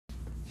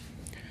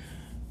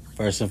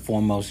First and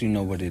foremost, you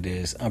know what it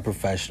is.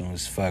 Unprofessional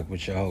as fuck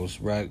with your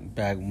host. Right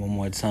back one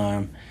more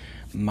time.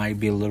 Might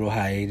be a little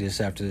hiatus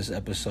after this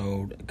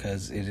episode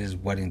because it is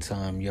wedding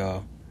time,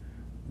 y'all.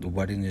 The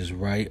wedding is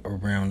right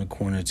around the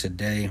corner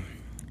today.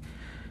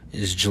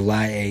 It's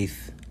July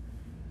 8th.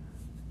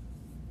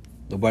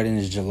 The wedding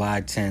is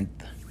July 10th.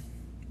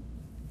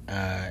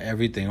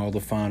 Everything, all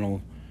the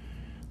final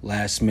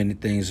last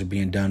minute things are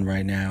being done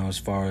right now as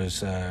far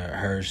as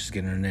her, she's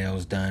getting her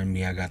nails done.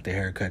 Me, I got the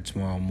haircut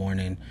tomorrow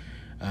morning.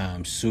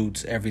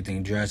 Suits,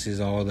 everything, dresses,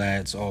 all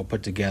that's all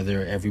put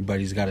together.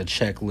 Everybody's got a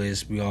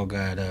checklist. We all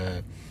got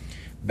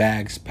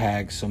bags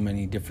packed, so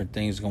many different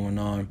things going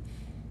on.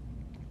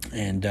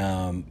 And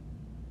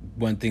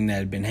one thing that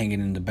had been hanging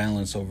in the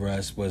balance over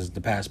us was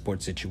the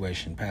passport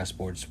situation.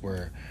 Passports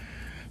were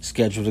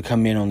scheduled to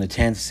come in on the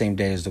 10th, same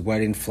day as the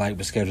wedding. Flight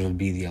was scheduled to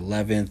be the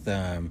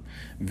 11th.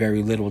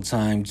 Very little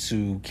time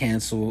to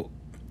cancel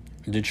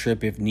the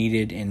trip if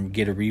needed and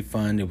get a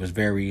refund. It was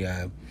very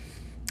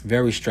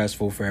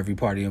stressful for every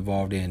party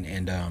involved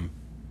and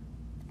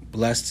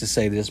blessed to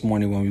say this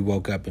morning when we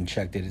woke up and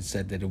checked it, it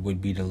said that it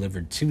would be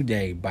delivered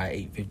today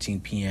by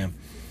 8:15 p.m.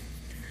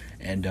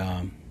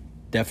 And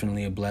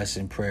definitely a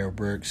blessing. Prayer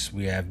works.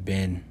 We have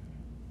been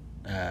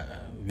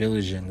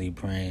diligently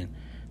praying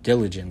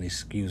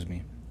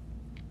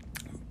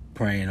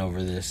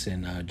over this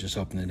and just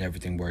hoping that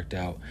everything worked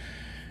out.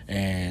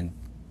 And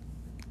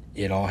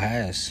it all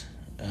has.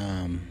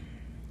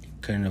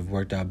 Couldn't have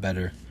worked out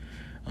better.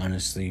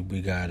 Honestly,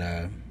 we got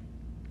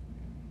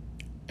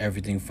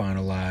everything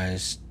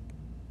finalized,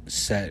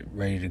 set,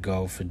 ready to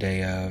go for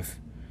day of.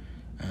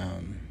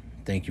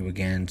 Thank you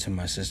again to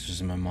my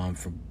sisters and my mom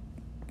for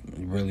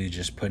really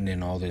just putting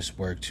in all this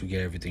work to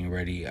get everything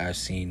ready. I've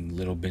seen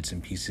little bits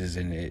and pieces,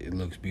 and it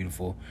looks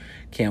beautiful.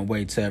 Can't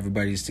wait till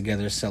everybody's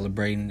together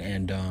celebrating,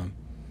 and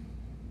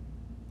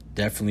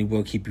definitely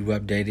will keep you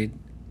updated.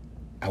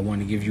 I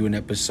want to give you an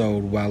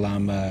episode while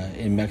I'm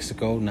in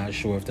Mexico. Not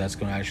sure if that's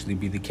going to actually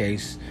be the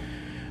case.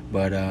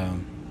 But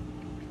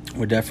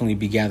we'll definitely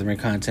be gathering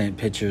content,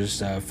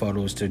 pictures,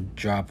 photos to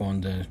drop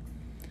on the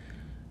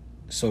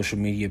social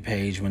media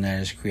page when that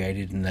is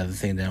created. Another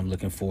thing that I'm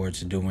looking forward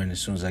to doing as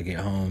soon as I get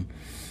home.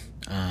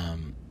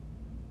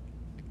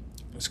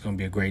 It's going to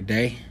be a great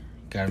day.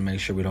 Got to make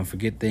sure we don't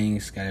forget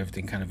things. Got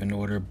everything kind of in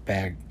order.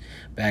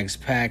 Bags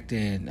packed,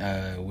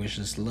 and wish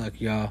us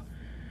luck, y'all.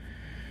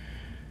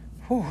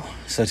 Whew.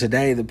 So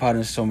today, the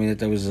partners told me that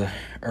there was an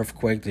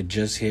earthquake that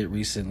just hit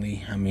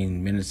recently. I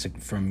mean, minutes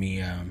from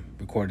me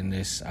recording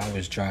this. I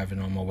was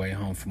driving on my way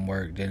home from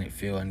work. Didn't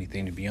feel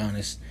anything, to be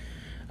honest.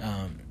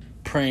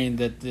 Praying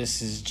that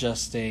this is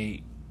just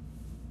a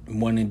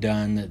one and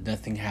done, that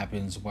nothing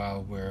happens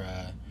while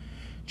we're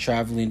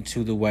traveling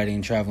to the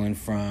wedding, traveling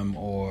from,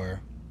 or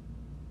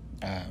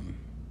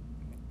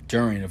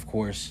during, of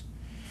course.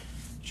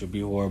 Which would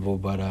be horrible,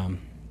 but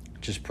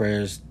just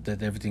prayers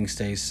that everything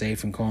stays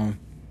safe and calm.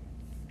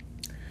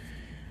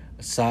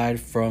 Aside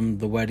from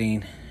the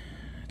wedding,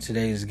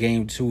 today is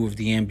Game 2 of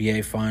the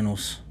NBA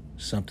Finals,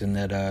 something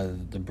that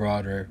the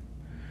broader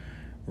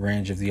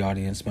range of the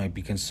audience might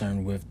be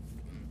concerned with.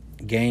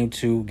 Game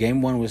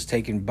 1 was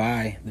taken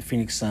by the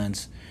Phoenix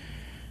Suns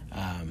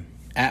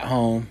at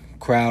home.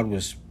 Crowd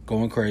was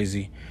going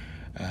crazy.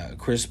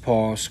 Chris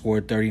Paul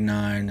scored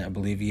 39. I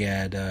believe he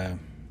had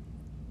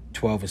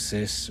 12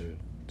 assists or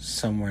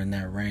somewhere in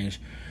that range.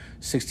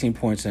 16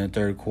 points in the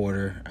third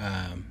quarter.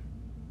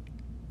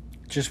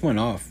 Just went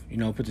off,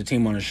 put the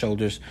team on his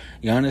shoulders.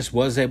 Giannis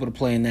was able to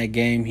play in that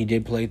game. He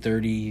did play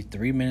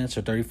 33 minutes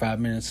or 35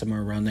 minutes,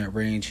 somewhere around that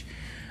range.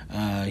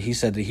 He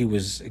said that he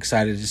was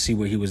excited to see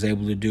what he was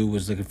able to do,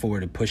 was looking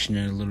forward to pushing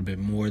it a little bit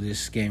more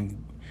this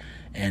game.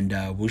 And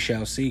we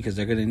shall see, because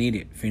they're going to need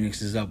it.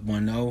 Phoenix is up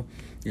 1-0.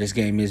 This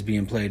game is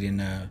being played in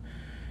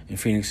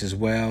Phoenix as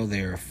well.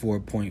 They have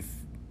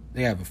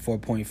a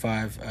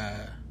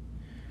 4.5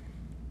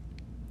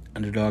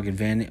 underdog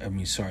advantage.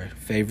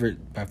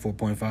 Favorite by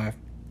 4.5.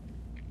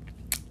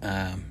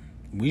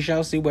 We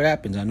shall see what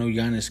happens. I know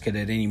Giannis could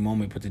at any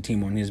moment put the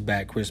team on his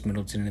back. Chris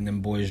Middleton and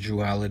them boys,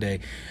 Drew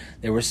Holiday.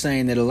 They were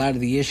saying that a lot of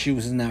the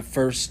issues in that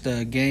first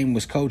game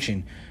was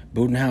coaching.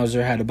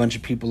 Budenholzer had a bunch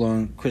of people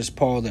on Chris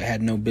Paul that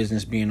had no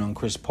business being on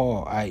Chris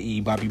Paul,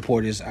 i.e. Bobby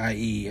Portis,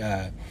 i.e.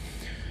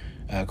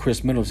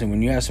 Chris Middleton.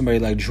 When you have somebody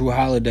like Drew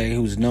Holiday,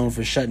 who's known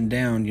for shutting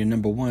down your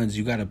number ones,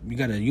 you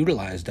gotta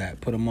utilize that.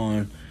 Put them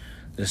on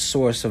the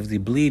source of the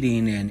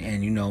bleeding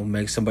and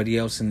make somebody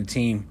else in the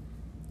team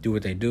do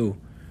what they do.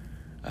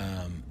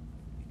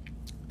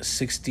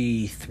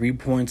 63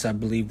 points, I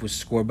believe, was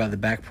scored by the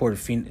backcourt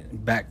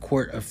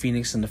of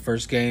Phoenix in the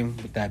first game,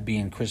 with that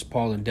being Chris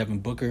Paul and Devin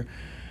Booker.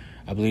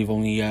 I believe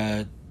only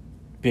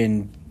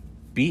been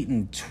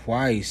beaten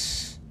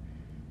twice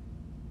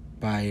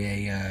by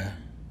a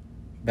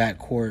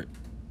backcourt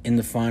in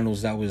the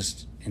finals. That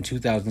was in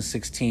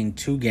 2016,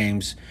 2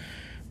 games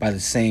by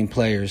the same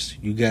players.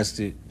 You guessed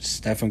it,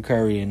 Stephen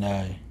Curry and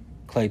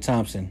Klay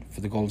Thompson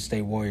for the Golden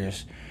State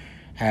Warriors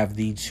have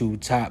the 2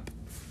 top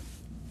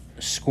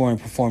scoring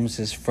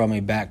performances from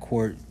a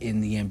backcourt in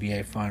the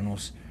NBA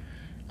Finals.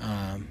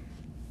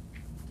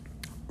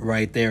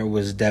 right there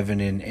was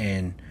Devin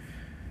and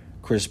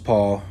Chris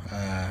Paul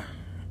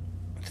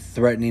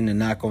threatening to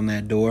knock on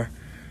that door.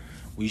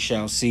 We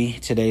shall see.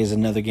 Today is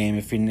another game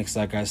in Phoenix.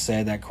 Like I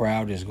said, that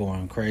crowd is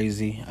going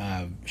crazy.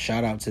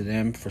 Shout out to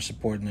them for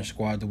supporting their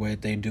squad the way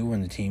that they do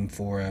and the team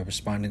for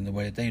responding the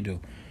way that they do.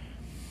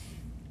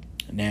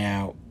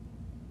 Now,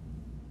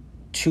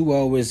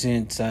 2-0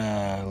 isn't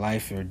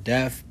life or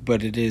death,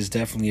 but it is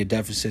definitely a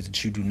deficit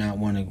that you do not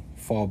want to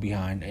fall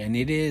behind. And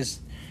it is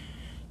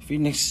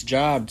Phoenix's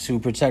job to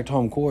protect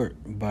home court,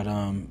 but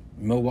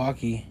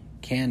Milwaukee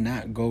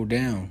cannot go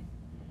down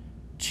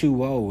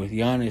 2-0 with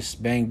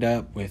Giannis banged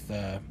up with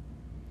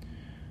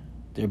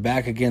their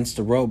back against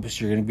the ropes.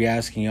 You're going to be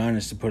asking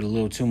Giannis to put a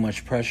little too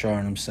much pressure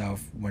on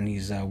himself when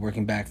he's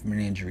working back from an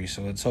injury.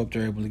 So let's hope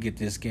they're able to get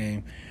this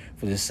game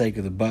for the sake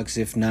of the Bucks.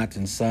 If not,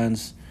 then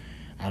Suns.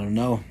 I don't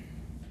know.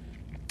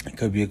 It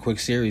could be a quick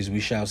series. We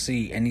shall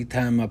see.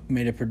 Anytime I've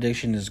made a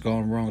prediction, it's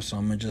gone wrong, so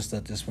I'm going to just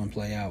let this one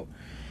play out.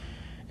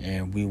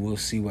 And we will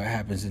see what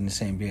happens in this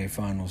NBA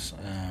Finals.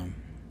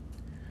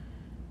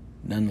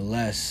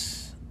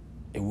 Nonetheless,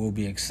 it will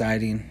be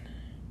exciting.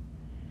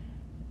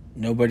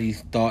 Nobody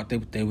thought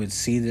that they would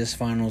see this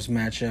Finals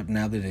matchup.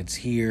 Now that it's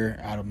here,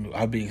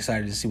 I'll be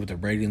excited to see what the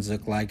ratings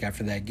look like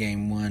after that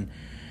Game 1.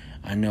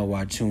 I know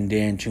I tuned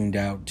in, tuned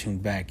out,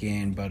 tuned back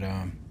in, but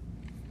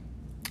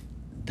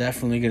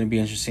definitely going to be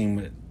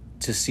interesting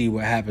to see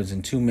what happens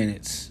in 2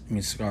 minutes.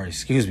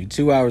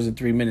 2 hours and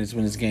 3 minutes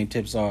when this game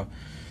tips off.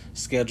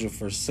 Scheduled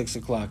for 6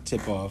 o'clock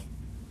tip-off,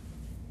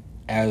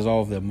 as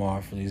all of them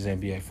are for these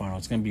NBA Finals.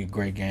 It's going to be a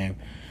great game.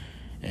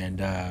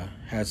 And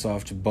hats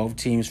off to both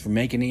teams for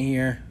making it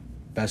here.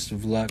 Best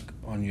of luck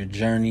on your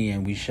journey,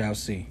 and we shall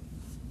see.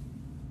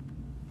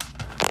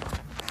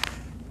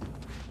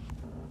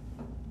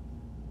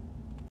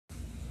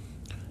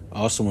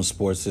 Also in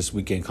sports this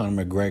weekend,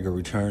 Conor McGregor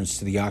returns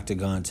to the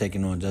octagon,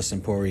 taking on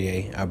Dustin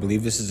Poirier. I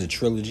believe this is a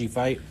trilogy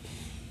fight.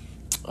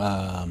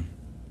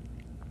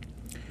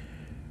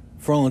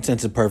 For all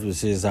intents and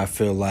purposes, I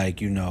feel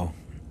like,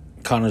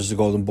 Conor's the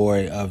golden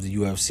boy of the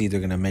UFC. They're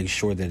going to make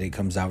sure that it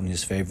comes out in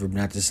his favor.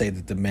 Not to say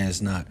that the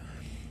man's not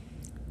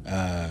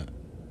a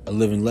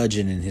living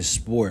legend in his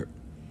sport,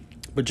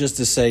 but just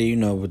to say,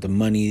 with the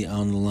money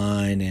on the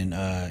line and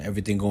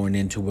everything going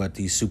into what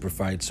these super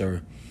fights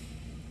are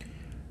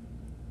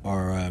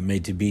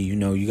made to be,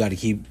 you got to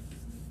keep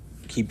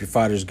your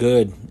fighters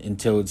good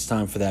until it's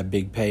time for that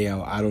big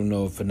payout. I don't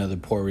know if another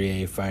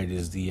Poirier fight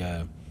is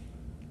the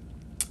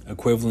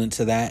equivalent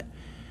to that.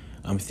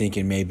 I'm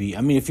thinking maybe,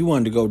 if you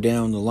wanted to go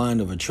down the line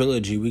of a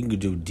trilogy, we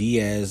could do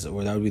Diaz,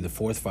 or that would be the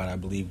fourth fight, I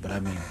believe.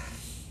 But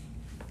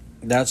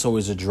that's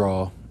always a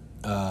draw.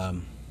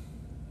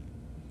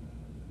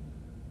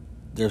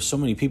 There's so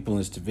many people in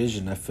this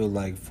division. I feel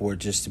like for it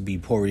just to be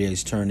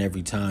Poirier's turn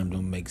every time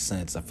don't make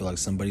sense. I feel like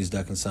somebody's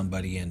ducking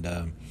somebody,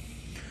 and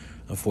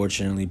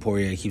unfortunately,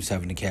 Poirier keeps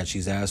having to catch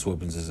these ass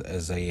whoopings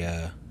as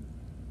a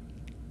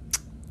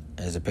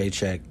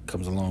paycheck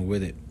comes along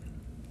with it.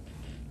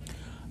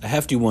 A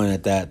hefty one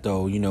at that,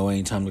 though.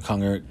 Anytime the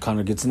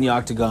Conor gets in the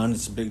octagon,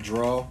 it's a big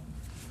draw.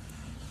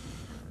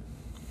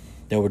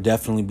 There will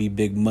definitely be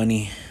big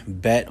money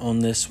bet on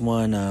this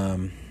one.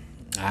 I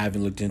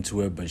haven't looked into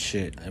it, but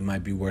shit, it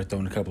might be worth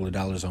throwing a couple of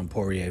dollars on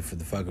Poirier for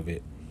the fuck of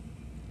it.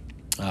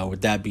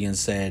 With that being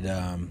said,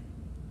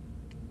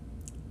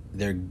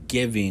 they're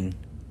giving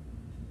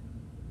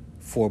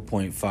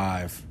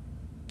 4.5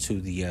 to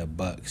the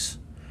Bucks,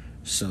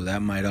 so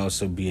that might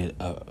also be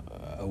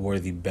a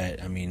worthy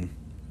bet.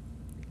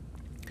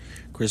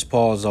 Chris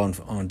Paul's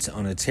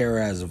on a tear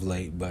as of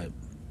late, but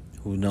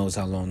who knows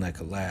how long that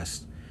could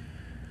last.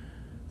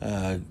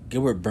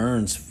 Gilbert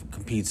Burns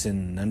competes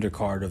in an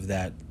undercard of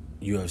that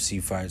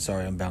UFC fight.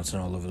 Sorry, I'm bouncing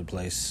all over the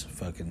place.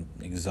 Fucking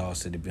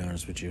exhausted, to be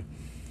honest with you.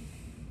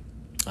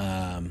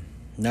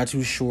 Not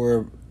too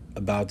sure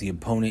about the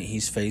opponent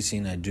he's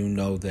facing. I do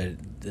know that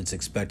it's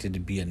expected to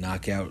be a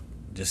knockout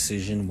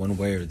decision one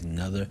way or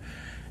another.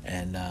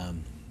 And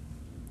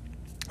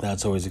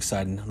that's always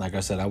exciting. Like I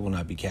said, I will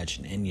not be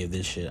catching any of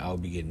this shit. I'll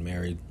be getting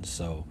married.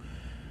 So,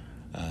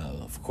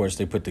 of course,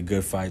 they put the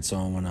good fights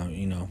on when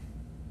I,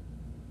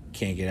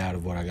 can't get out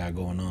of what I got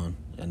going on.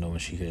 I know when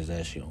she hears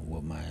that, she don't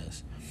whoop my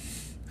ass.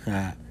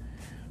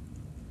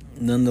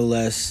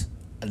 Nonetheless,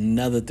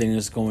 another thing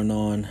that's going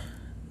on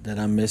that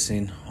I'm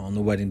missing on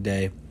the wedding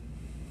day.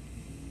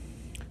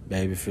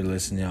 Babe, if you're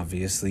listening,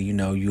 obviously,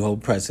 you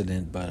hold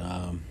precedent, but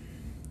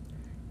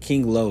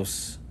King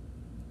Los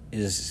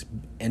is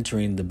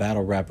entering the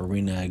battle rap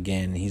arena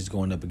again, and he's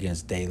going up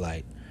against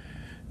Daylight.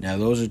 Now,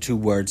 those are two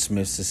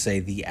wordsmiths, to say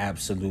the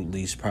absolute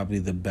least, probably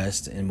the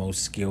best and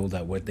most skilled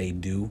at what they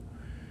do.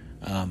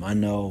 I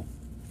know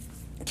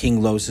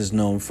King Los is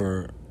known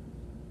for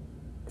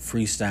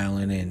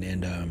freestyling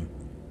and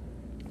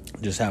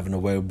just having a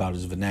way about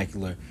his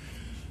vernacular.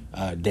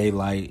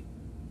 Daylight,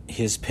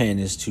 his pen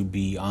is to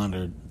be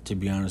honored, to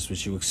be honest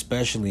with you,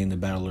 especially in the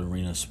battle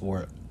arena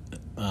sport.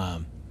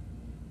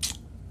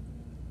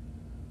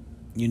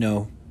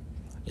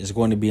 It's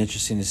going to be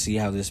interesting to see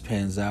how this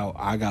pans out.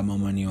 I got my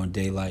money on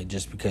Daylight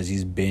just because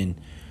he's been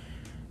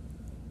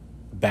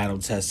battle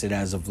tested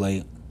as of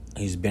late.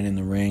 He's been in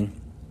the ring.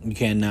 You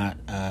cannot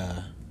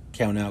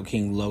count out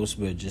King Los,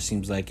 but it just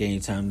seems like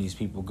anytime these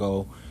people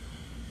go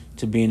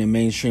to being a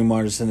mainstream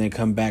artist and they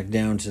come back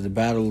down to the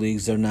battle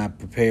leagues, they're not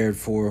prepared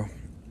for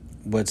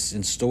what's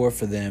in store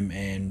for them.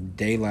 And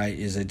Daylight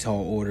is a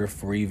tall order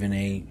for even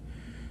a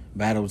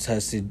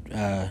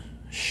battle-tested,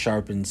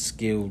 sharpened,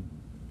 skilled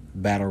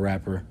battle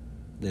rapper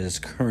that is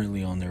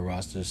currently on their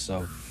roster.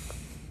 So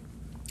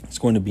it's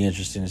going to be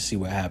interesting to see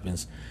what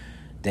happens.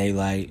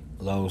 Daylight,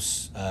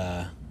 Los,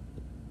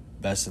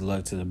 best of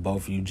luck to the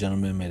both of you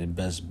gentlemen. May the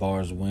best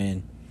bars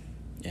win.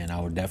 And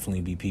I will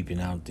definitely be peeping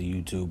out the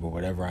YouTube or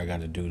whatever I got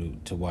to do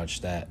to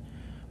watch that.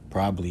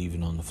 Probably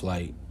even on the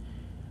flight.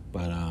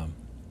 But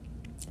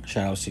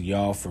shout outs to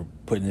y'all for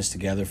putting this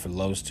together, for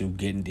Los to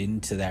getting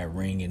into that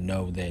ring and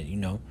know that, you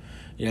know,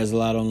 it has a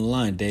lot on the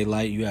line.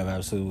 Daylight, you have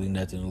absolutely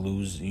nothing to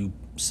lose. You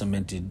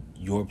cemented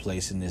your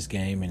place in this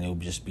game, and it'll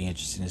just be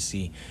interesting to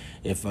see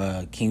if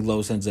King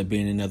Los ends up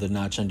being another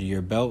notch under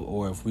your belt,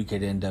 or if we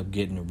could end up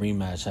getting a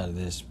rematch out of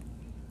this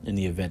in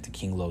the event that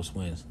King Los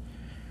wins.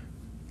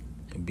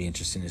 It'd be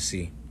interesting to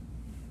see.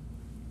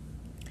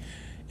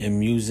 In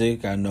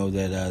music, I know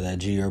that that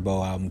G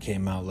Herbo album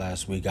came out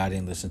last week. I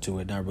didn't listen to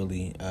it. Not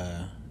really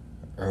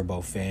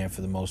Herbo fan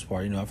for the most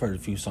part. You know, I've heard a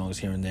few songs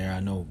here and there.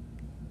 I know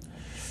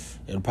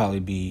it'll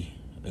probably be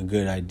a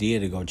good idea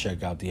to go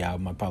check out the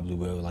album. I probably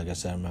will. Like I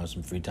said, I'm gonna have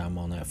some free time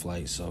on that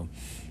flight, so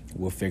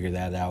we'll figure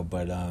that out.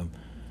 But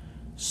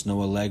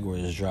Snow Allegra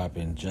is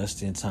dropping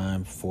just in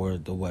time for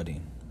the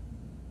wedding.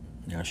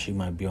 Now, she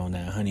might be on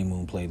that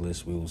honeymoon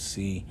playlist. We will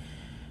see.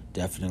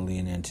 Definitely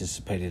an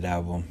anticipated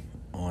album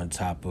on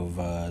top of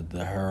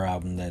the Her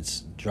album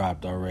that's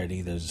dropped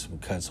already. There's some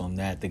cuts on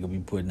that. They're going to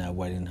be putting that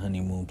wedding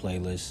honeymoon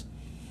playlist.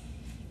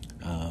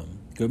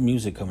 Good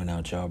music coming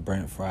out, y'all.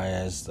 Brent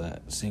Faiyaz,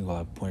 that single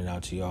I pointed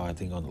out to y'all, I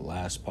think on the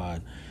last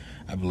pod.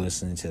 I've been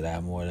listening to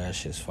that more. That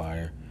shit's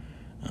fire.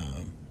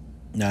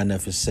 Not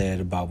enough is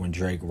said about when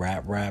Drake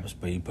raps,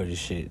 but he put his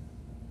shit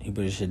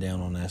down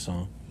on that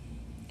song.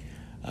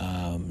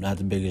 Not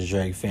the biggest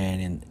Drake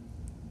fan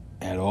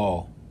at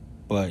all,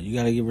 but you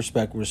gotta give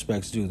respect where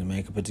respect's due. The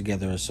man could put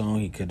together a song.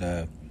 He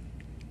could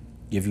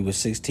give you a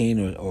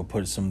 16 or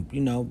put some,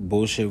 you know,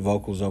 bullshit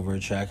vocals over a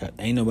track.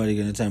 Ain't nobody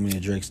gonna tell me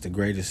that Drake's the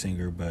greatest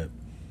singer, but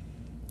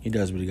he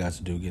does what he got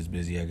to do. Gets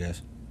busy, I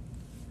guess.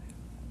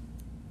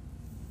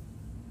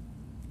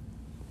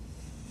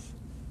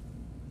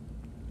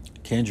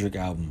 Kendrick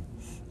album.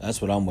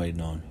 That's what I'm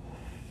waiting on.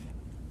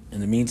 In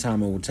the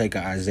meantime, I will take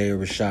an Isaiah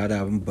Rashad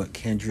album, but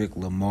Kendrick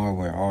Lamar,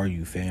 where are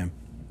you, fam?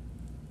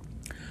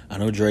 I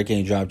know Drake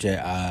ain't dropped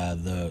yet.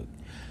 The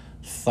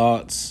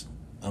thoughts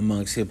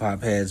amongst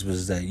hip-hop heads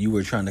was that you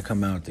were trying to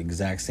come out at the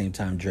exact same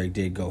time Drake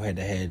did, go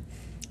head-to-head,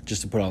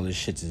 just to put all this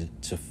shit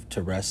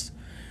to rest.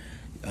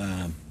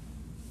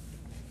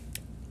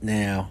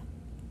 Now,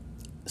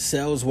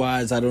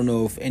 sales-wise, I don't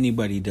know if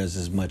anybody does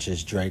as much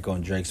as Drake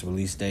on Drake's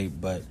release date,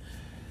 but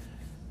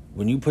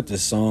when you put the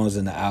songs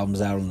and the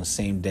albums out on the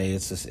same day,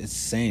 it's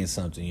saying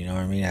something, you know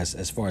what I mean?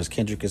 As far as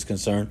Kendrick is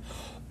concerned,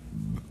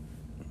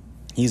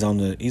 he's on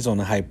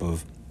the hype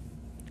of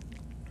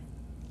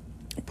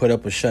put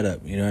up or shut up,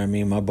 you know what I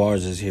mean? My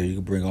bars is here. You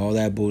can bring all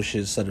that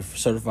bullshit,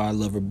 certified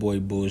lover boy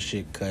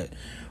bullshit, cut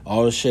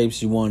all the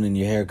shapes you want in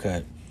your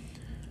haircut.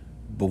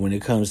 But when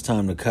it comes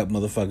time to cut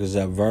motherfuckers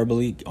up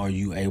verbally, are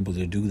you able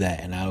to do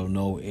that? And I don't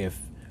know if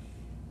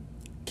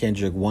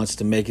Kendrick wants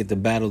to make it the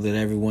battle that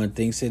everyone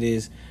thinks it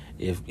is.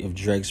 If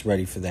Drake's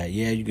ready for that.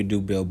 Yeah, you could do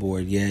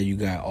Billboard. Yeah, you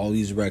got all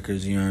these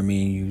records, you know what I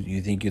mean?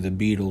 You think you're the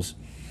Beatles.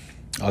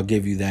 I'll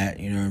give you that,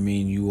 you know what I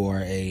mean? You are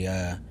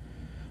a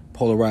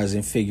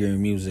polarizing figure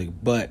in music,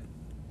 but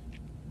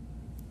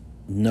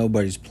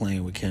nobody's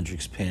playing with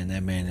Kendrick's pen.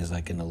 That man is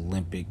like an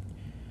Olympic.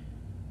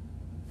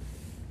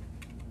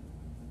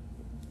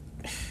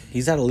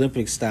 He's at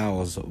Olympic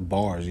styles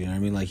bars, you know what I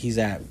mean? Like, he's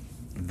at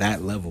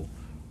that level.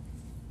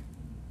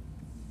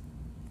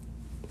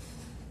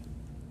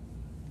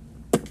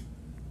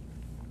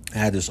 I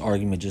had this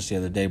argument just the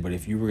other day, but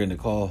if you were going to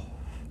call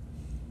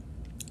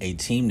a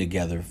team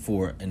together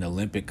for an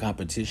Olympic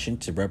competition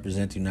to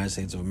represent the United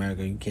States of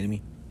America, are you kidding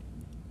me?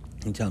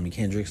 You telling me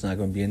Kendrick's not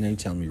going to be in there? You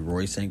telling me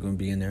Royce ain't going to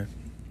be in there?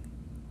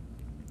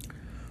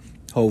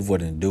 Hove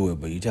wouldn't do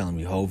it, but you telling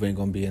me Hove ain't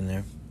going to be in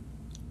there?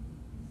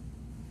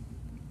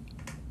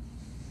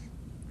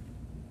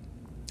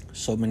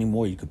 So many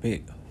more you could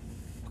pick.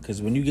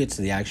 Because when you get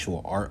to the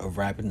actual art of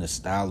rapping, the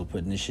style of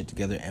putting this shit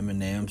together,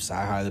 Eminem,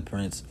 Sci-Hi the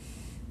Prince,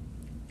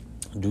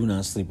 do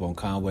not sleep on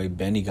Conway,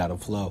 Benny got a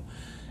flow.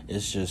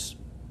 It's just,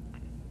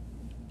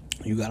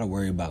 you got to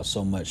worry about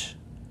so much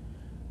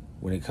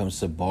when it comes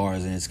to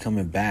bars, and it's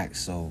coming back.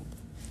 So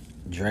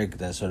Drake,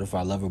 that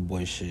certified lover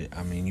boy shit,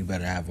 I mean, you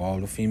better have all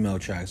the female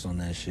tracks on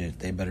that shit.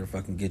 They better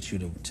fucking get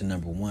you to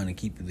number one and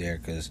keep you there,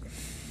 because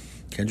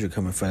Kendrick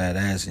coming for that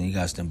ass, and he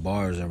got some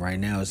bars, and right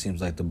now it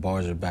seems like the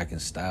bars are back in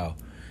style,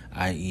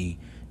 i.e.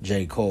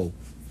 J. Cole,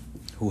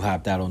 who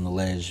hopped out on the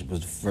ledge, was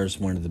the first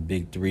one of the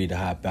big three to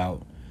hop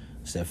out.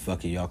 Said,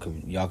 fuck it, y'all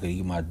could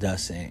eat my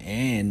dust,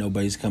 and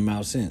nobody's come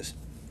out since.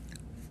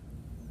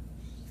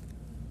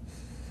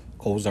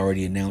 Cole's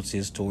already announced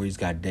his tour. He's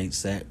got dates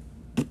set.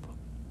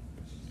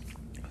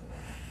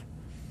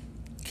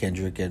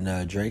 Kendrick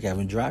and Drake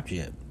haven't dropped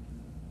yet.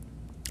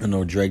 I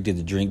know Drake did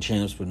the Drink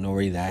Champs with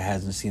Nori. That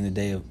hasn't seen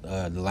the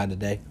light of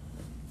day.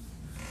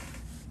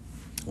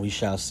 We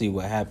shall see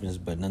what happens,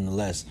 but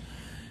nonetheless,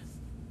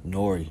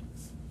 Nori.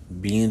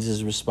 Beans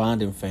is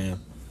responding, fam.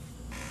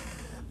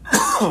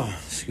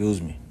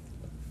 Excuse me.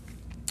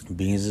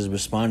 Beans is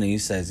responding. He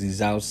says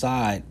he's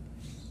outside.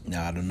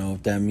 Now, I don't know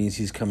if that means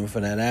he's coming for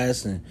that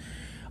ass and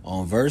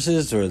on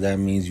verses, or that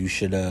means you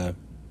should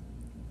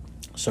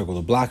circle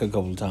the block a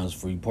couple of times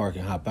before you park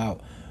and hop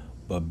out.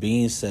 But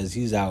Beans says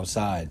he's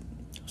outside.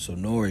 So,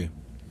 Nori,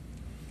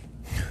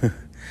 I'm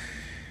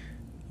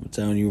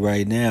telling you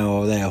right now,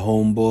 all that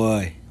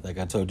homeboy, like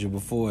I told you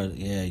before,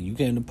 yeah, you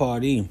came to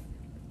party.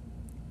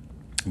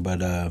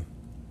 But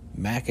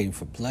Mac ain't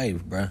for play,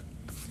 bruh.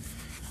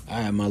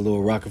 I had my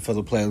little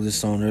Rockefeller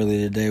playlist on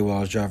earlier today while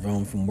I was driving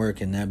home from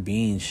work, and that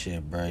Beans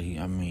shit, bruh.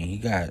 He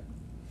got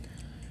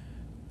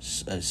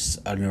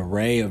an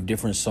array of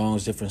different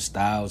songs, different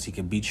styles. He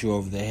can beat you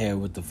over the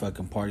head with the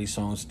fucking party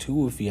songs,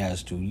 too, if he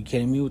has to. You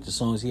kidding me? With the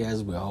songs he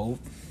has with Hov?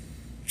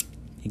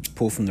 He can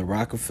pull from the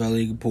Rockefeller.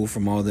 He can pull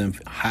from all them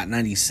Hot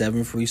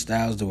 97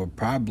 freestyles that were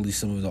probably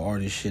some of the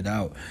artist shit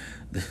out.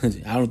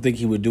 I don't think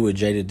he would do a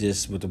Jada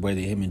diss with the way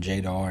that him and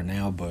Jada are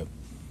now, but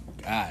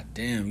god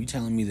damn, you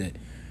telling me that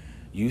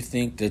you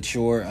think that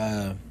your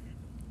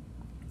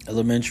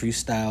elementary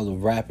style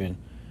of rapping,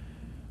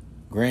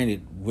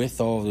 granted, with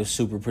all the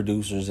super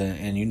producers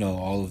and you know,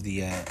 all of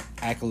the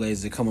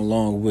accolades that come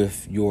along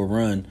with your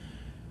run,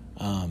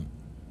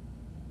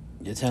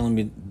 you're telling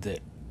me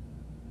that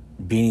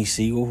Beanie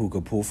Siegel, who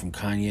could pull from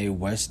Kanye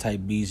West type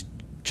beats,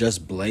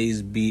 Just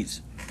Blaze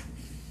beats,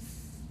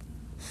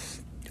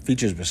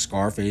 features with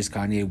Scarface,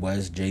 Kanye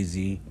West,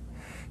 Jay-Z.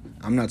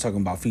 I'm not talking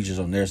about features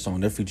on their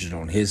song. They're featured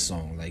on his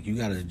song. Like, you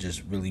gotta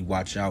just really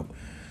watch out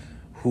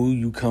who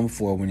you come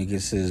for when it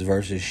gets to this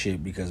versus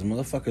shit, because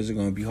motherfuckers are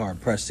gonna be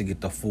hard-pressed to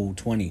get the full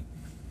 20.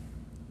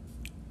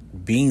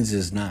 Beans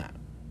is not.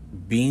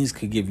 Beans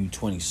could give you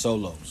 20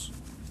 solos.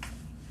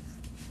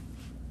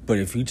 But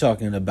if you're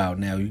talking about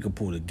now, you can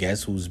pull the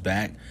Guess Who's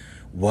Back,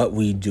 What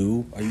We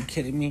Do. Are you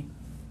kidding me?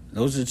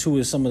 Those are two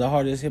of some of the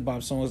hardest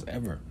hip-hop songs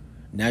ever.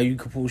 Now you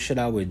can pull shit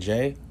out with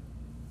Jay.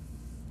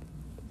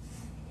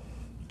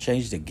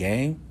 Change the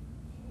Game.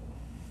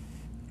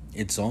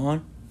 It's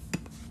On.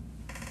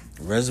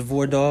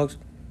 Reservoir Dogs.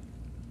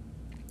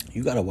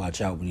 You gotta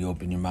watch out when you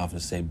open your mouth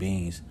and say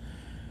Beans.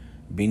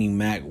 Beanie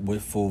Mac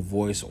with full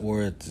voice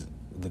or at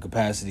the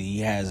capacity he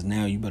has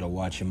now, you better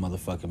watch your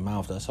motherfucking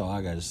mouth. That's all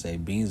I gotta say.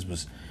 Beans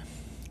was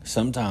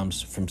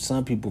sometimes, from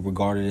some people,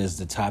 regarded as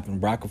the top in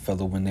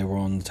Rockefeller when they were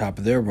on the top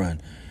of their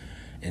run.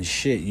 And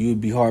shit, you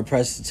would be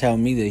hard-pressed to tell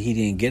me that he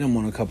didn't get him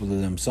on a couple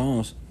of them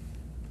songs.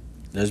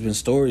 There's been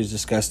stories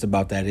discussed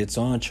about that It's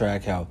On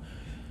track, how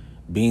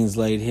Beans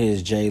laid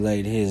his, Jay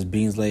laid his,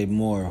 Beans laid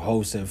more,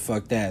 Ho said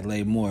fuck that,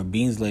 laid more,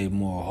 Beans laid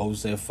more, Ho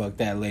said fuck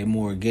that, laid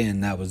more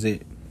again, that was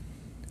it.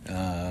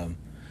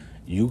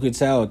 You could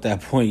tell at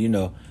that point, you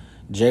know,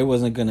 Jay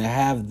wasn't going to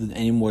have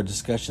any more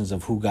discussions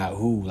of who got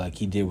who like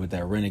he did with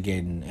that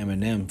Renegade and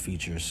Eminem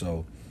feature.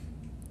 So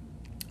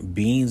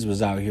Beans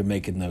was out here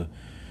making the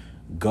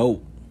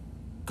GOAT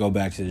go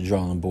back to the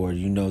drawing board.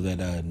 You know that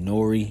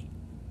Nori,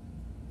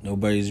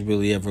 nobody's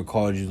really ever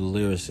called you the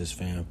lyricist,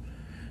 fam.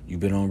 You've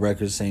been on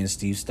record saying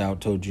Steve Stout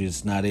told you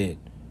it's not it.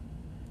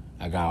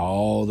 I got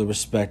all the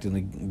respect in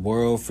the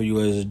world for you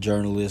as a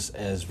journalist,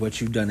 as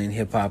what you've done in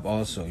hip-hop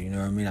also. You know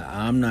what I mean?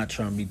 I'm not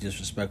trying to be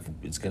disrespectful.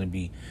 It's going to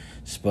be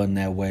spun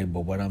that way.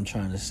 But what I'm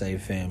trying to say,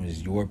 fam,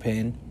 is your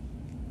pen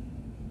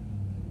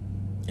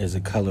is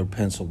a colored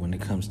pencil when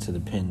it comes to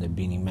the pen that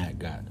Beanie Mac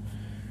got.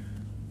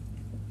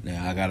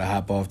 Now, I got to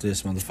hop off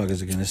this.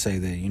 Motherfuckers are going to say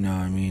that, you know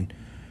what I mean?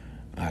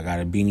 I got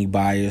a Beanie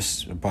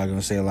bias. I'm probably going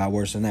to say a lot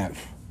worse than that.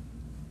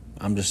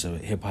 I'm just a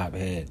hip-hop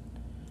head.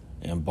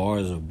 And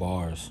bars are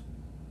bars.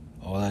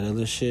 All that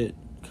other shit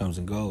comes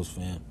and goes,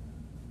 fam.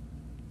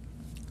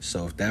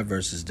 So if that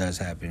versus does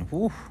happen,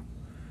 whew,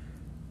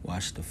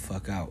 watch the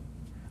fuck out.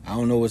 I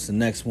don't know what's the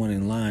next one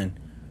in line,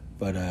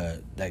 but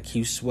that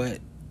Keith Sweat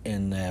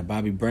and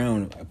Bobby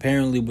Brown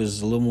apparently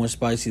was a little more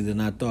spicy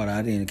than I thought.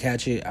 I didn't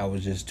catch it. I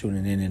was just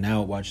tuning in and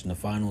out, watching the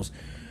finals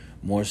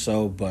more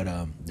so, but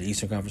the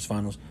Eastern Conference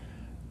Finals.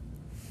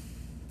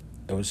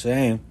 They were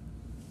saying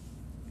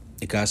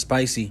it got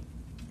spicy.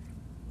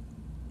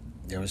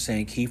 They were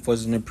saying Keith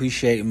wasn't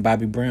appreciating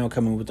Bobby Brown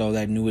coming with all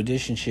that new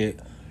edition shit.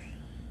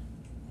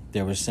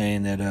 They were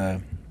saying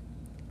that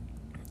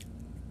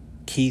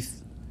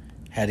Keith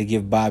had to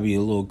give Bobby a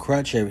little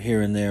crutch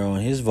here and there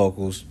on his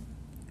vocals.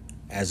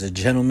 As a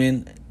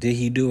gentleman, did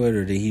he do it,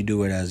 or did he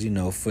do it as, you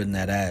know, foot in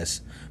that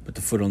ass? Put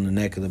the foot on the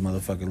neck of the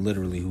motherfucker,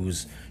 literally, who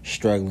was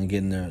struggling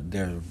getting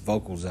their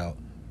vocals out.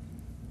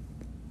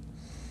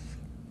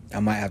 I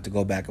might have to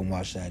go back and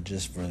watch that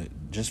just for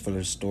the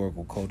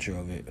historical culture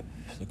of it.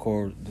 The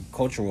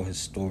cultural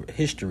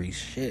history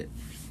shit.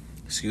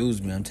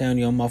 Excuse me. I'm telling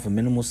you, I'm off of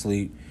minimal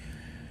sleep.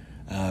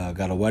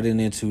 Got a wedding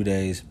in 2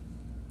 days.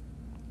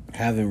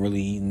 Haven't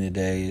really eaten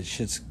today. It's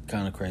shit's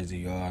kind of crazy,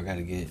 y'all. I got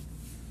to get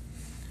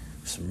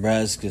some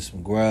rest, get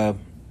some grub.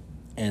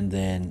 And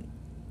then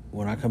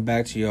when I come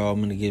back to y'all, I'm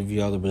going to give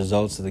y'all the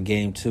results of the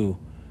Game 2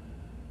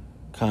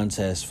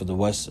 contest for the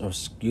for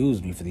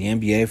the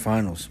NBA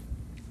Finals.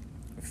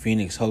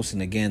 Phoenix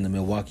hosting again the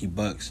Milwaukee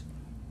Bucks.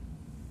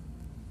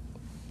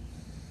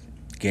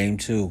 Game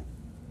 2.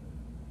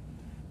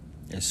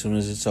 As soon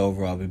as it's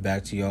over, I'll be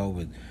back to y'all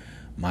with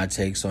my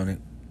takes on it,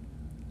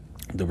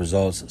 the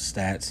results,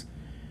 stats,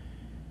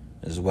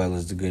 as well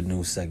as the good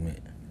news segment,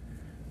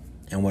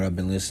 and what I've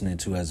been listening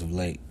to as of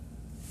late.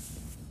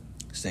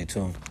 Stay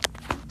tuned.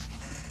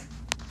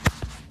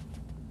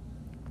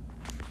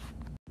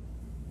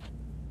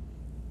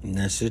 And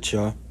that's it,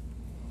 y'all.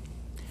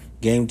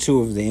 Game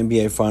 2 of the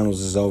NBA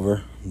Finals is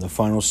over. The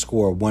final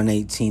score,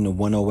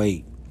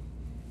 118-108.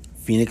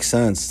 Phoenix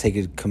Suns take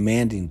a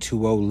commanding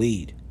 2-0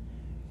 lead.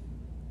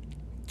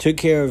 Took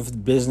care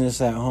of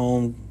business at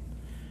home.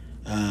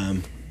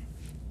 I'm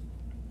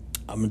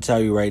going to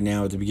tell you right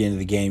now, at the beginning of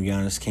the game,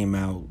 Giannis came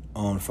out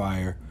on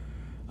fire.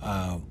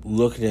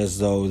 Looked as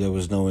though there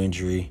was no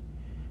injury.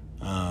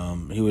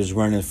 He was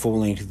running full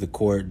length of the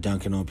court,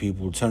 dunking on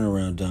people,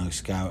 turnaround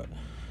dunks.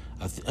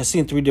 I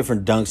seen 3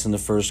 different dunks in the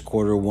first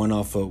quarter. One on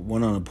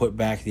a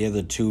putback, the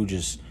other 2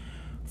 just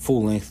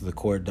full length of the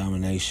court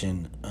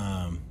domination.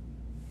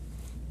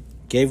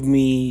 Gave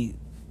me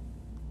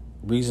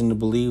reason to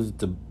believe that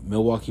the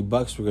Milwaukee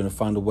Bucks were going to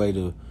find a way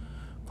to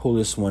pull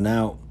this one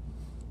out.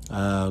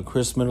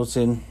 Chris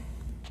Middleton,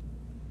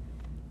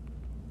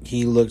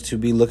 he looked to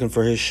be looking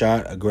for his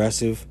shot,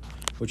 aggressive,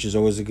 which is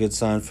always a good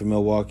sign for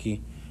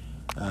Milwaukee.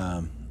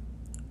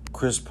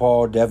 Chris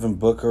Paul, Devin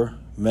Booker,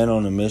 men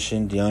on a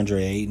mission.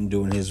 DeAndre Ayton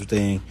doing his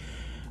thing.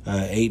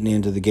 Ayton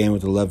into the game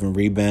with 11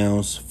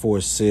 rebounds, 4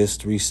 assists,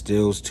 3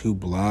 steals, 2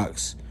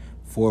 blocks,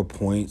 4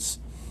 points.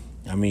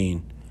 I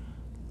mean,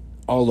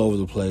 all over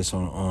the place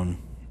on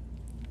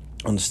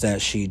the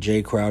stat sheet.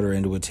 Jay Crowder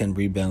ended with 10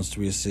 rebounds,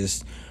 3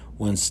 assists,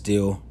 1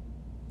 steal,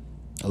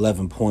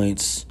 11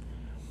 points.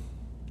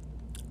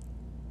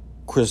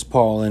 Chris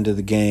Paul ended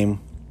the game,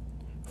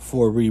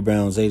 4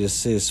 rebounds, 8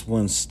 assists,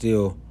 1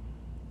 steal,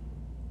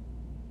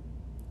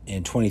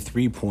 and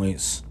 23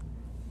 points.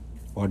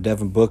 While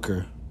Devin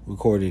Booker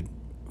recorded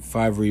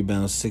 5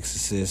 rebounds, 6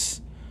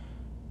 assists,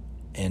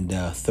 and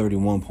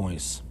 31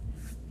 points.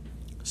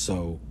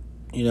 So,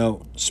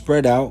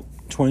 spread out.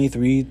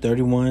 23,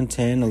 31,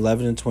 10,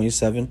 11, and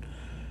 27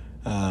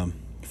 for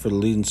the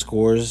leading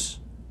scorers.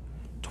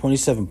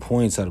 27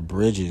 points out of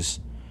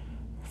Bridges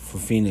for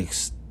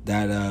Phoenix.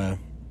 That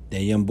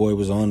young boy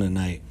was on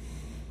tonight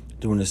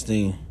doing his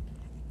thing.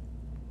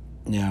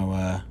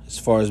 Now, as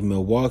far as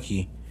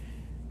Milwaukee,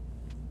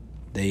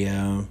 they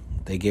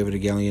gave it a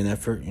gallant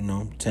effort,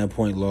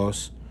 10-point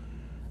loss.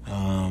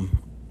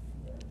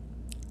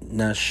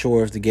 Not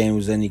sure if the game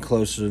was any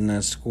closer than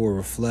that score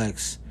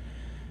reflects.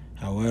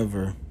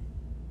 However,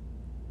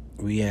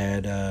 we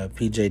had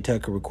P.J.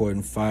 Tucker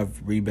recording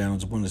 5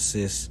 rebounds, 1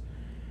 assist,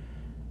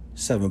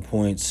 7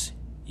 points.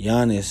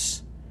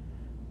 Giannis,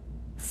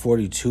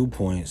 42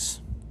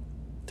 points,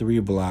 3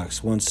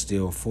 blocks, 1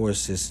 steal, 4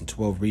 assists, and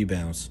 12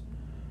 rebounds.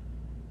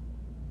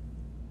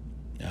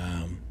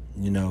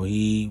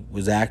 He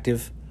was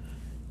active,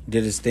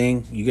 did his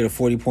thing. You get a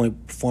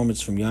 40-point performance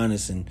from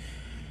Giannis, and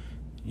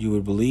you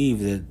would believe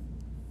that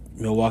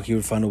Milwaukee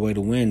would find a way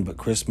to win. But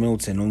Chris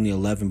Middleton, only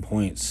 11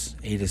 points,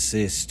 8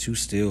 assists, 2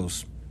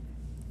 steals.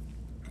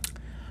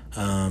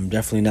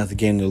 Definitely not the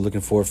game they're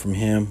looking for from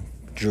him.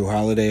 Drew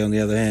Holiday, on the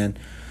other hand,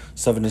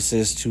 7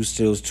 assists, 2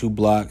 steals, 2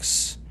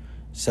 blocks,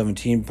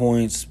 17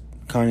 points.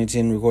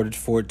 Connaughton recorded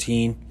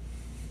 14.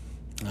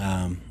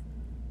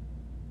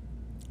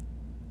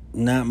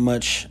 Not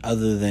much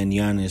other than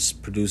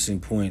Giannis producing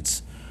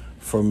points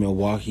for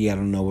Milwaukee. I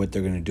don't know what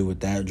they're going to do with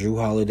that. Drew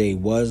Holiday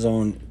was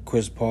on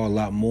Chris Paul a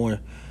lot more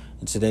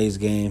in today's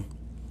game.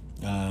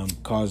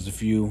 Caused a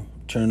few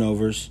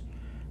turnovers.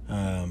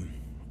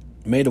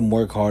 Made him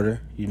work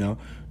harder,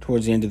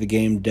 Towards the end of the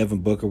game, Devin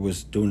Booker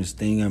was doing his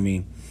thing. I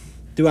mean,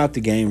 throughout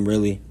the game,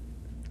 really.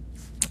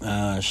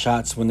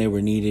 Shots when they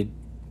were needed,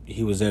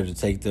 he was there to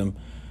take them.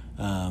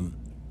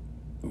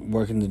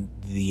 Working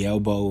the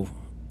elbow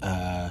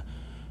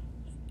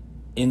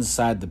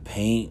inside the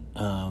paint.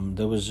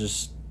 There was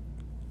just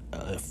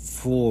a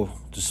full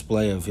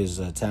display of his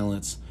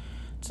talents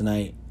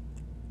tonight.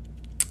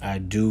 I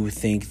do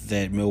think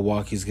that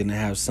Milwaukee's going to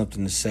have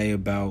something to say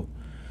about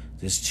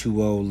this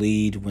 2-0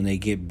 lead when they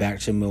get back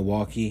to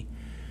Milwaukee.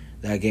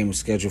 That game is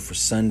scheduled for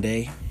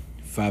Sunday,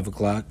 5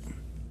 o'clock.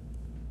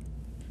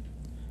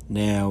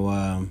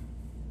 Now,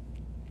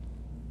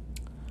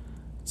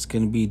 it's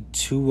going to be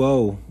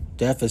 2-0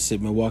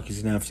 deficit Milwaukee's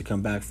going to have to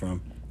come back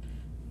from.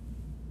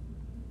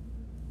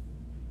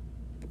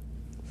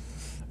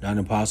 Not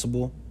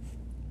impossible,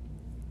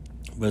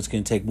 but it's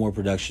going to take more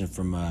production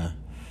from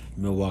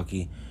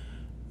Milwaukee.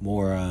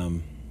 More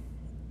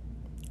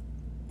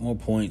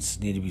points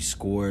need to be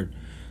scored.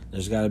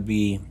 There's got to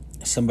be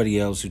somebody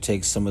else who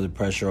takes some of the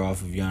pressure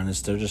off of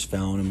Giannis. They're just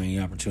fouling him any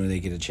opportunity they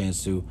get a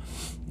chance to.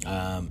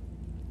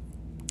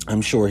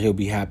 I'm sure he'll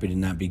be happy to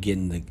not be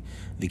getting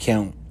the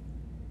count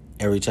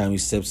every time he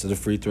steps to the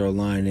free throw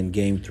line in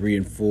game 3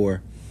 and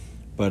 4.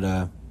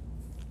 But,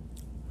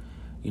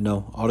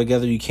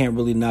 altogether, you can't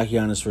really knock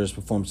Giannis for his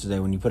performance today.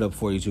 When you put up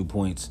 42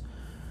 points,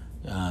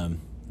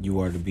 you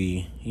are to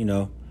be,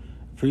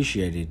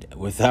 appreciated.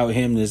 Without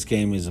him, this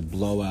game is a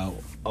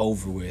blowout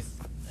over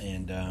with.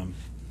 And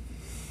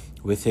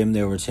with him,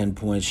 they were 10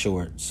 points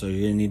short. So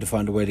you're going to need to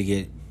find a way to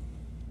get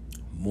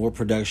more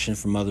production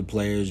from other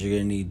players. You're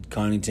going to need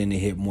Connaughton to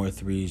hit more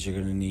threes. You're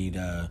going to need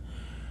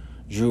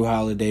Drew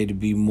Holiday to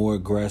be more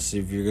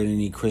aggressive. You're going to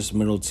need Chris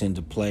Middleton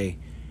to play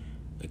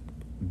a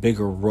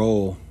bigger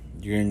role.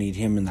 You're going to need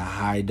him in the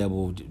high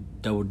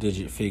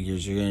double-digit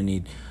figures. You're going to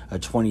need a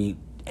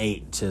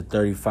 28 to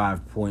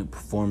 35-point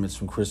performance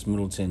from Chris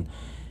Middleton.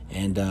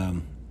 And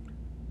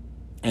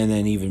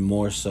then even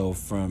more so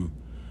from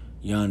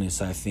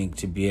Giannis, I think,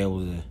 to be able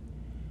to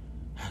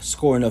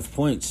score enough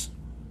points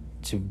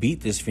to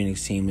beat this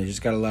Phoenix team. They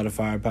just got a lot of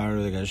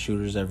firepower. They got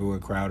shooters everywhere.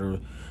 Crowder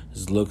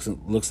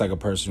looks like a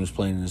person who's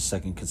playing in his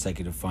second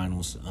consecutive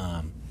finals.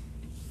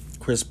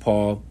 Chris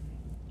Paul,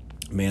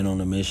 man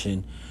on a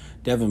mission.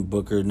 Devin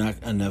Booker,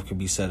 not enough could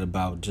be said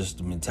about just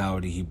the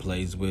mentality he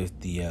plays with,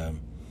 the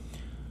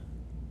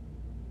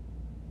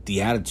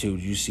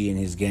attitude you see in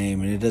his game.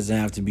 And it doesn't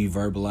have to be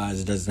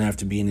verbalized. It doesn't have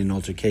to be in an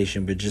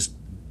altercation, but just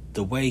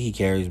the way he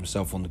carries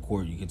himself on the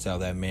court, you can tell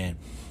that man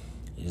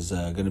is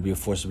going to be a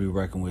force to be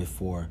reckoned with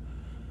for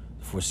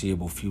the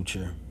foreseeable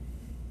future.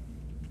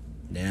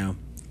 Now,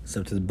 it's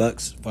up to the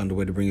Bucks. Find a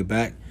way to bring it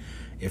back.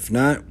 If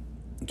not,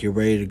 get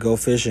ready to go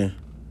fishing,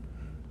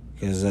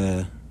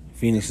 because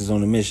Phoenix is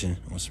on a mission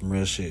on some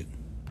real shit.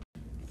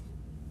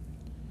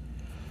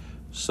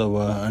 So,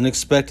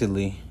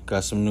 unexpectedly,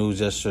 got some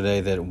news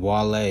yesterday that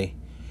Wale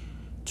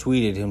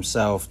tweeted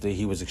himself that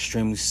he was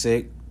extremely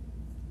sick.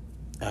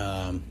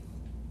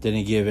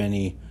 Didn't give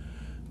any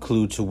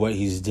clue to what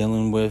he's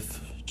dealing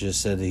with. Just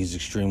said that he's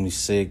extremely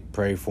sick.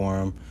 Pray for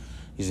him.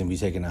 He's going to be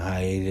taking a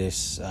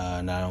hiatus,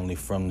 not only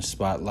from the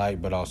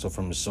spotlight, but also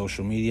from the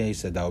social media. He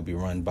said that would be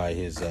run by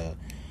his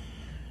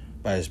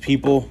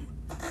people.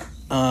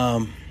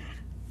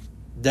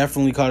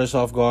 Definitely caught us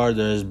off guard.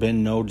 There's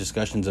been no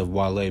discussions of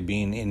Wale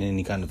being in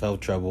any kind of health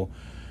trouble.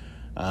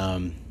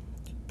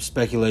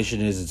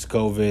 Speculation is it's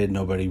COVID.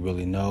 Nobody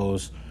really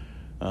knows.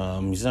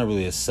 He's not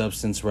really a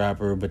substance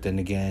rapper, but then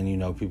again,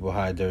 people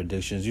hide their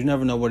addictions. You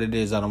never know what it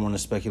is. I don't want to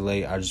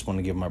speculate. I just want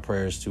to give my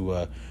prayers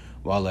to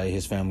Wale,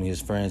 his family,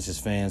 his friends, his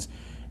fans,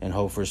 and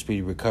hope for a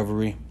speedy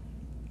recovery.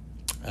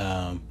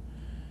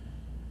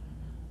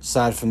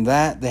 Aside from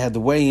that, they had the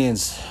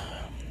weigh-ins.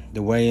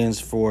 The weigh-ins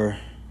for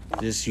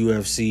this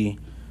UFC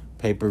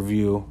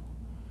pay-per-view,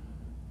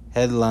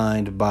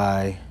 headlined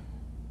by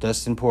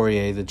Dustin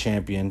Poirier, the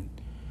champion,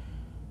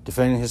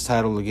 defending his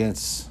title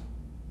against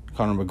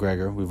Conor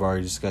McGregor. We've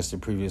already discussed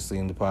it previously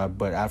in the pod,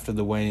 but after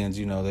the weigh-ins,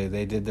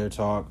 they did their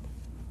talk.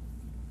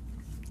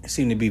 It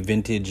seemed to be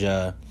vintage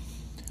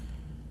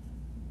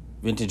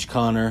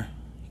Conor.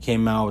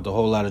 Came out with a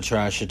whole lot of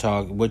trash to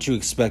talk. What you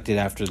expected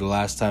after the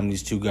last time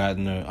these two got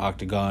in the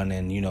octagon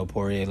and,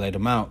 Poirier laid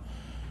him out.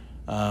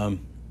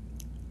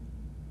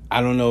 I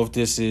don't know if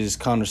this is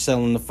Conor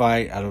selling the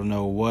fight. I don't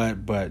know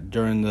what, but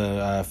during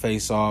the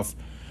face-off,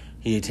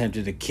 he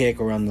attempted a kick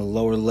around the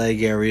lower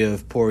leg area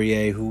of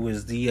Poirier, who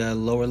is the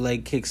lower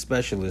leg kick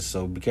specialist.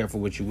 So be careful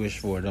what you wish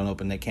for. Don't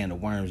open that can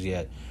of worms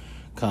yet,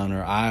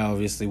 Conor. I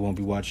obviously won't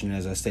be watching,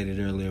 as I stated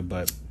earlier,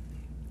 but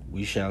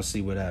we shall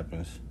see what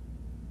happens.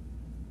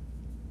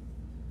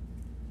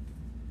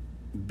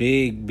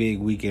 Big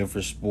weekend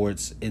for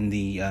sports in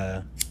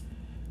the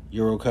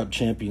Euro Cup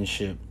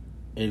Championship.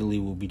 Italy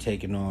will be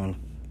taking on,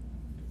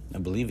 I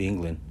believe,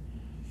 England.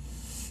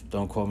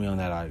 Don't quote me on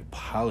that. I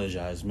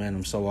apologize, man.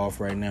 I'm so off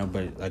right now.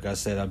 But like I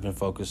said, I've been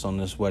focused on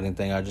this wedding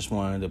thing. I just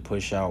wanted to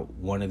push out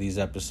one of these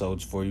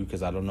episodes for you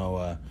because I don't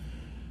know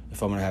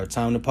if I'm going to have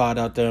time to pod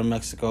out there in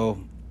Mexico,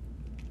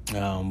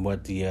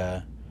 what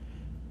the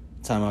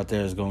time out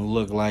there is going to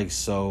look like.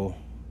 So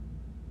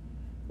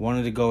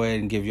wanted to go ahead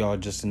and give y'all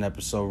just an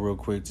episode real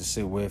quick to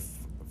sit with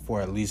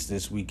for at least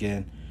this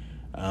weekend.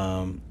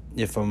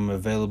 If I'm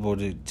available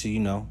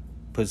to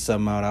put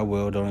something out, I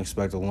will. Don't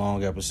expect a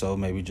long episode.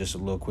 Maybe just a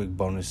little quick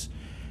bonus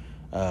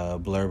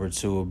blurb or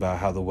two about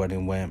how the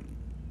wedding went.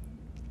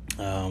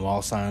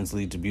 All signs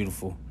lead to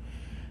beautiful.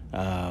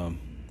 I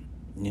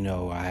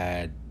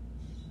had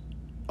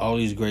all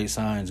these great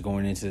signs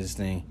going into this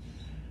thing.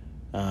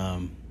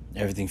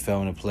 Everything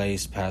fell into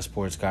place.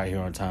 Passports got here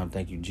on time.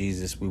 Thank you,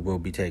 Jesus. We will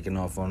be taking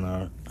off on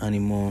our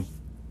honeymoon.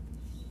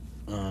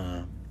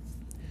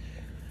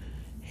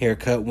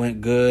 Haircut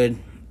went good.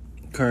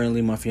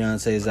 Currently, my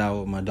fiance is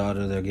out with my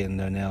daughter. They're getting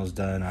their nails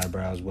done,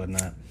 eyebrows,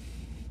 whatnot.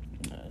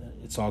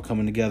 It's all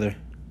coming together.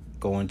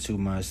 Going to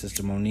my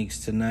sister Monique's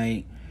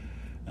tonight.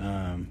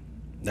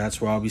 That's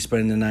where I'll be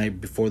spending the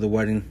night before the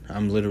wedding.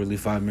 I'm literally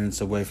 5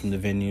 minutes away from the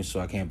venue, so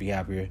I can't be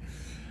happier.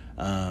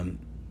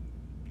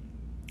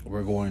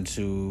 We're going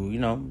to,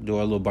 do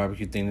our little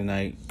barbecue thing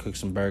tonight. Cook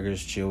some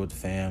burgers, chill with the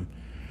fam.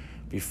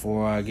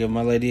 before I give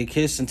my lady a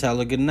kiss and tell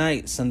her good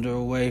night, send her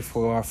away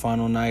for our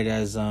final night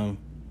as an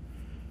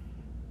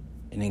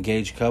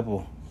engaged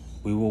couple.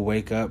 We will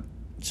wake up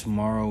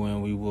tomorrow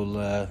and we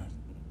will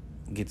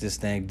get this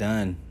thing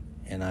done.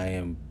 And I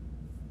am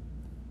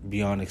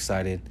beyond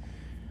excited.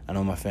 I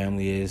know my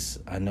family is.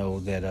 I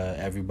know that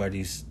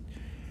everybody's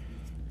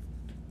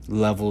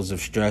levels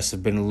of stress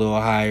have been a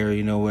little higher,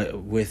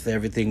 with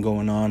everything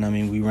going on. I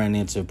mean, we ran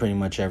into pretty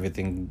much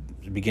everything,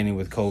 beginning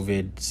with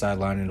COVID,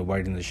 sidelining the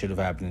wedding that should have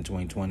happened in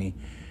 2020.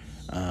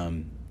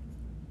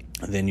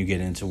 Then you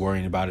get into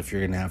worrying about if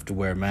you're going to have to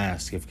wear a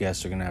mask, if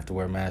guests are going to have to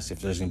wear masks, if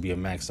there's going to be a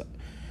max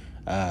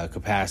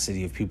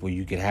capacity of people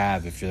you could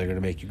have, if they're going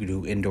to make you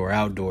do indoor,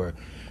 outdoor.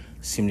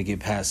 Seem to get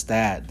past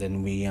that.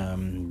 Then we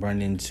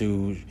run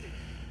into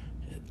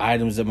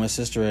items that my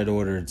sister had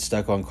ordered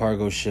stuck on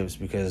cargo ships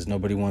because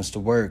nobody wants to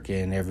work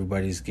and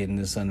everybody's getting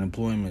this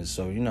unemployment.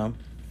 So,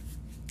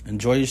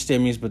 enjoy your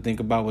stimmies, but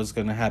think about what's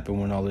going to happen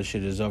when all this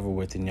shit is over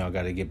with and y'all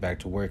got to get back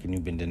to work and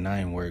you've been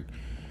denying work.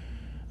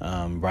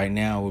 Right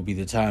now would be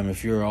the time.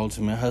 If you're an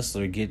ultimate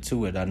hustler, get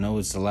to it. I know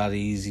it's a lot of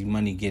easy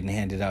money getting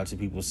handed out to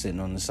people sitting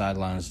on the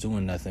sidelines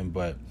doing nothing,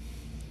 but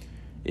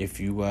if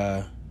you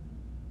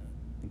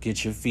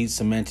get your feet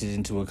cemented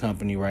into a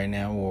company right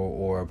now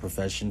or a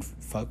profession,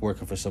 fuck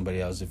working for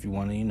somebody else. If you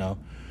want to,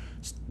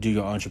 do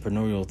your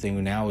entrepreneurial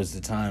thing, now is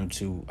the time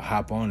to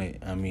hop on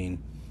it. I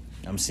mean,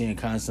 I'm seeing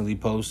constantly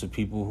posts of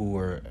people who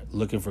are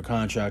looking for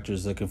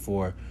contractors, looking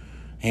for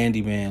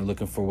handyman,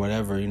 looking for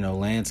whatever,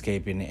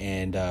 landscaping,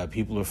 and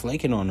people are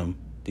flaking on them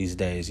these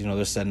days.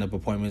 They're setting up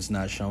appointments,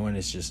 not showing.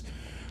 It's just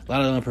a lot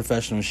of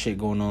unprofessional shit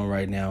going on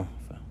right now.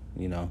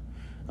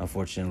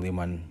 Unfortunately,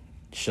 my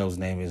show's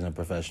name isn't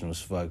professional as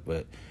fuck,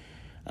 but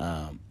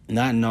not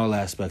in all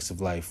aspects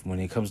of life. When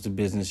it comes to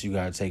business, you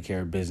got to take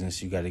care of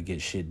business. You got to get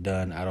shit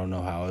done. I don't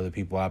know how other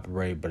people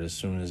operate, but as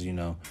soon as,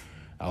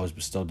 I was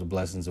bestowed the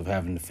blessings of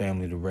having the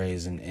family to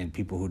raise and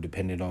people who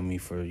depended on me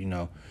for,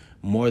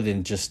 more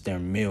than just their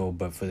meal,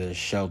 but for their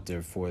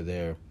shelter, for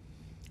their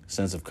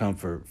sense of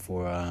comfort,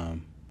 for a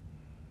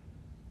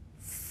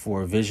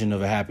vision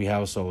of a happy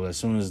household. As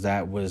soon as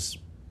that was,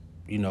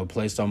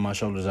 placed on my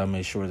shoulders, I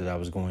made sure that I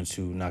was going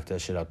to knock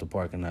that shit out the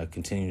park, and I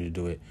continue to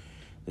do it.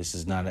 This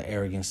is not an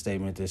arrogant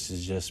statement. This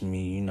is just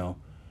me,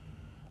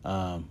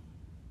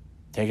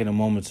 taking a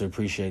moment to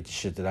appreciate the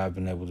shit that I've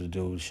been able to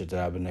do, the shit that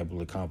I've been able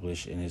to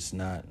accomplish, and it's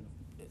not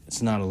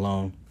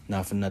alone.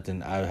 Not for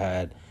nothing. I've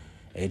had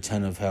a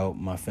ton of help.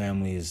 My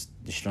family is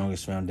the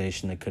strongest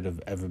foundation that could have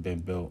ever been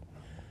built.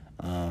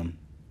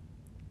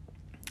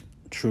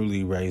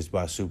 Truly raised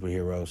by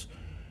superheroes.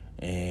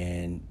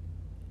 And,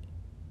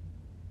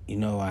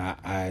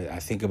 I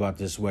think about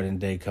this wedding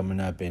day coming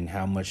up and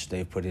how much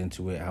they've put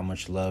into it, how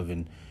much love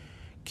and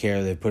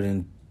care they've put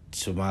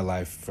into my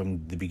life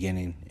from the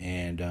beginning,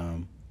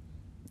 and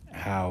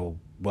how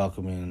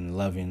welcoming and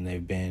loving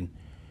they've been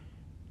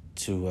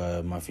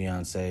to my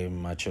fiance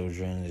and my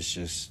children.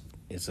 It's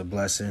a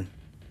blessing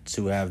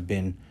to have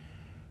been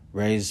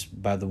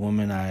raised by the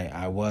woman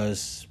I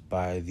was,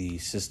 by the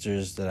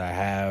sisters that I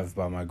have,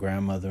 by my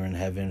grandmother in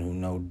heaven, who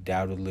no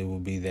doubtedly will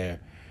be there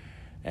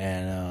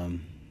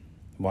and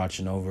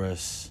watching over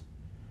us.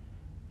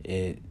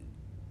 The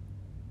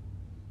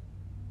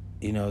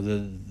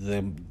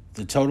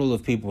total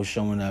of people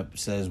showing up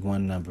says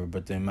one number,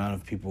 but the amount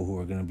of people who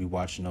are going to be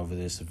watching over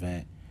this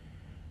event,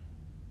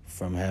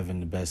 from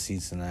having the best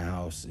seats in the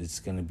house, it's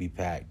going to be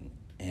packed.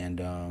 And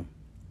I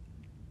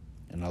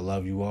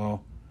love you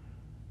all,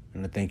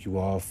 and I thank you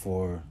all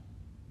for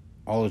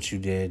all that you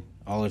did,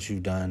 all that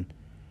you've done,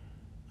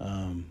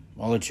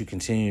 all that you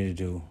continue to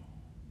do,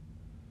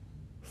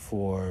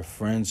 for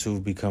friends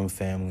who've become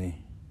family,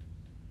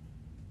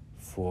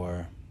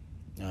 for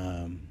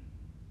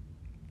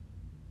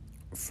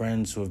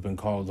friends who have been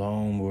called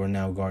home, who are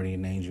now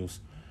guardian angels,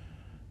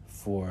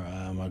 for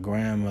my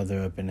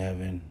grandmother up in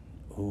heaven,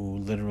 who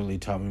literally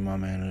taught me my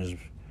manners,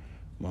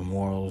 my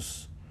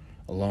morals,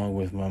 along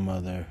with my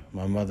mother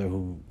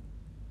who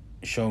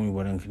showed me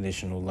what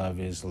unconditional love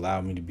is,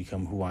 allowed me to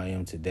become who I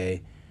am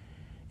today,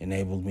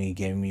 enabled me,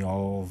 gave me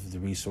all of the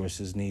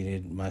resources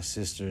needed. My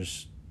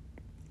sisters,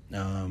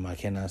 I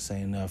cannot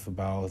say enough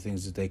about all the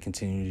things that they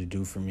continue to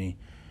do for me.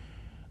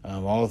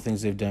 All the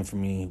things they've done for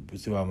me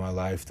throughout my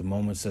life, the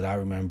moments that I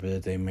remember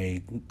that they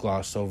may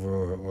gloss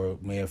over or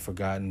may have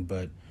forgotten,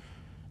 but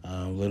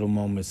little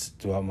moments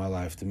throughout my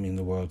life that mean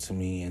the world to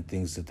me, and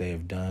things that they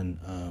have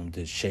done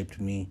that shaped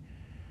me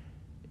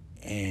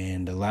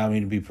and allowed me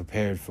to be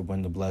prepared for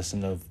when the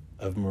blessing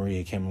of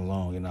Maria came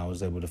along and I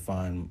was able to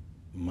find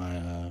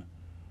my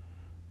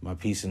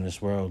piece in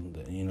this world.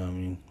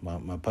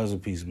 My puzzle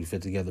piece, we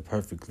fit together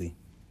perfectly.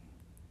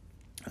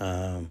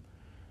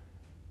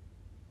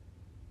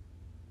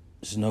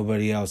 There's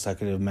nobody else I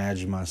could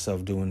imagine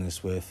myself doing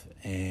this with,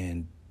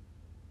 and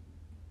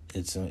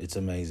it's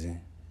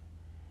amazing.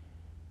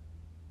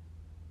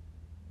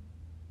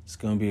 It's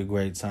going to be a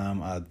great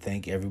time. I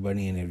thank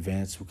everybody in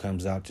advance who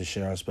comes out to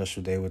share our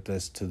special day with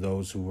us. To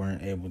those who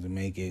weren't able to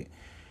make it,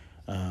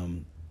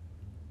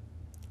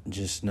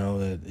 just know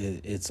that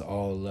it's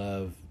all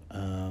love.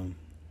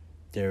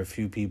 there are a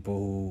few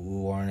people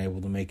who aren't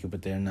able to make it,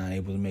 but they're not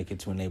able to make it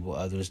to enable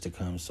others to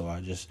come. So I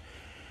just,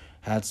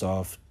 hats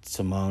off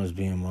to moms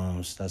being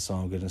moms. That's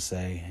all I'm going to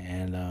say.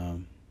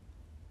 And,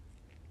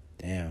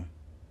 damn,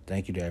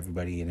 thank you to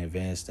everybody in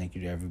advance. Thank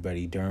you to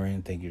everybody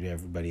during. Thank you to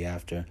everybody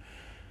after.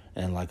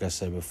 And like I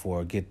said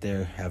before, get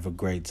there, have a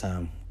great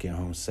time, get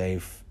home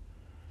safe,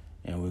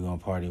 and we're going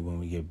to party when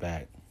we get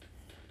back.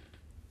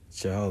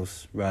 It's your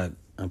host, Rod,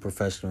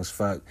 unprofessional as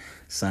fuck,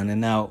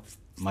 signing out.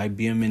 Might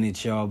be a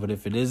minute, y'all, but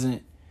if it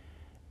isn't,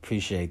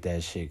 appreciate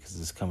that shit, because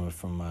it's coming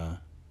from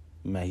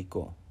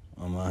Mexico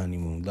on my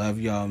honeymoon. Love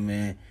y'all,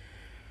 man.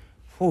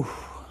 Whew.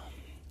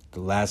 The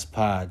last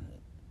pod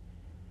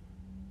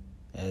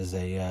as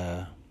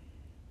a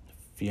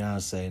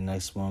fiance.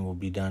 Next one will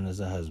be done as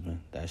a husband.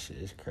 That shit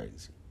is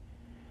crazy.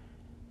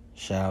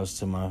 Shout outs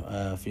to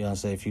my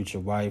fiance, future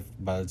wife.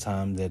 By the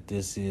time that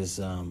this is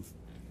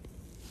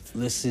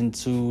listened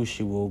to,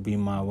 she will be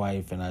my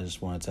wife, and I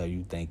just want to tell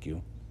you thank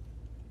you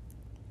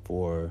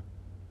for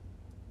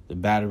the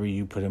battery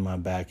you put in my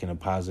back in a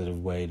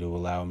positive way to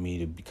allow me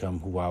to become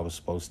who I was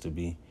supposed to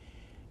be,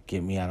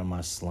 get me out of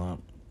my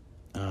slump.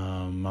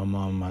 My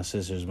mom, my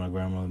sisters, my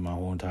grandmother, my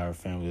whole entire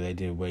family, they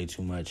did way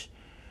too much.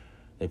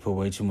 They put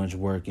way too much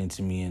work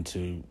into me,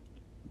 into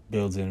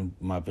building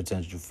my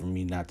potential for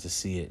me not to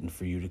see it, and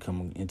for you to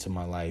come into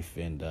my life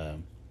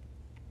and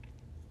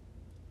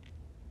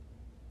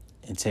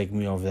take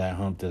me over that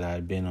hump that I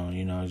had been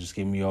on, just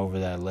get me over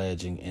that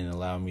ledge and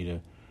allow me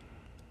to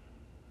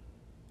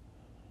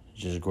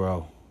just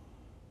grow.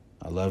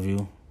 I love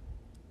you.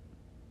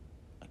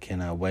 I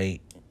cannot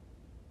wait.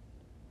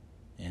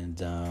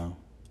 And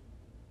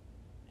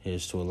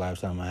here's to a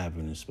lifetime of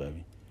happiness,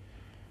 baby.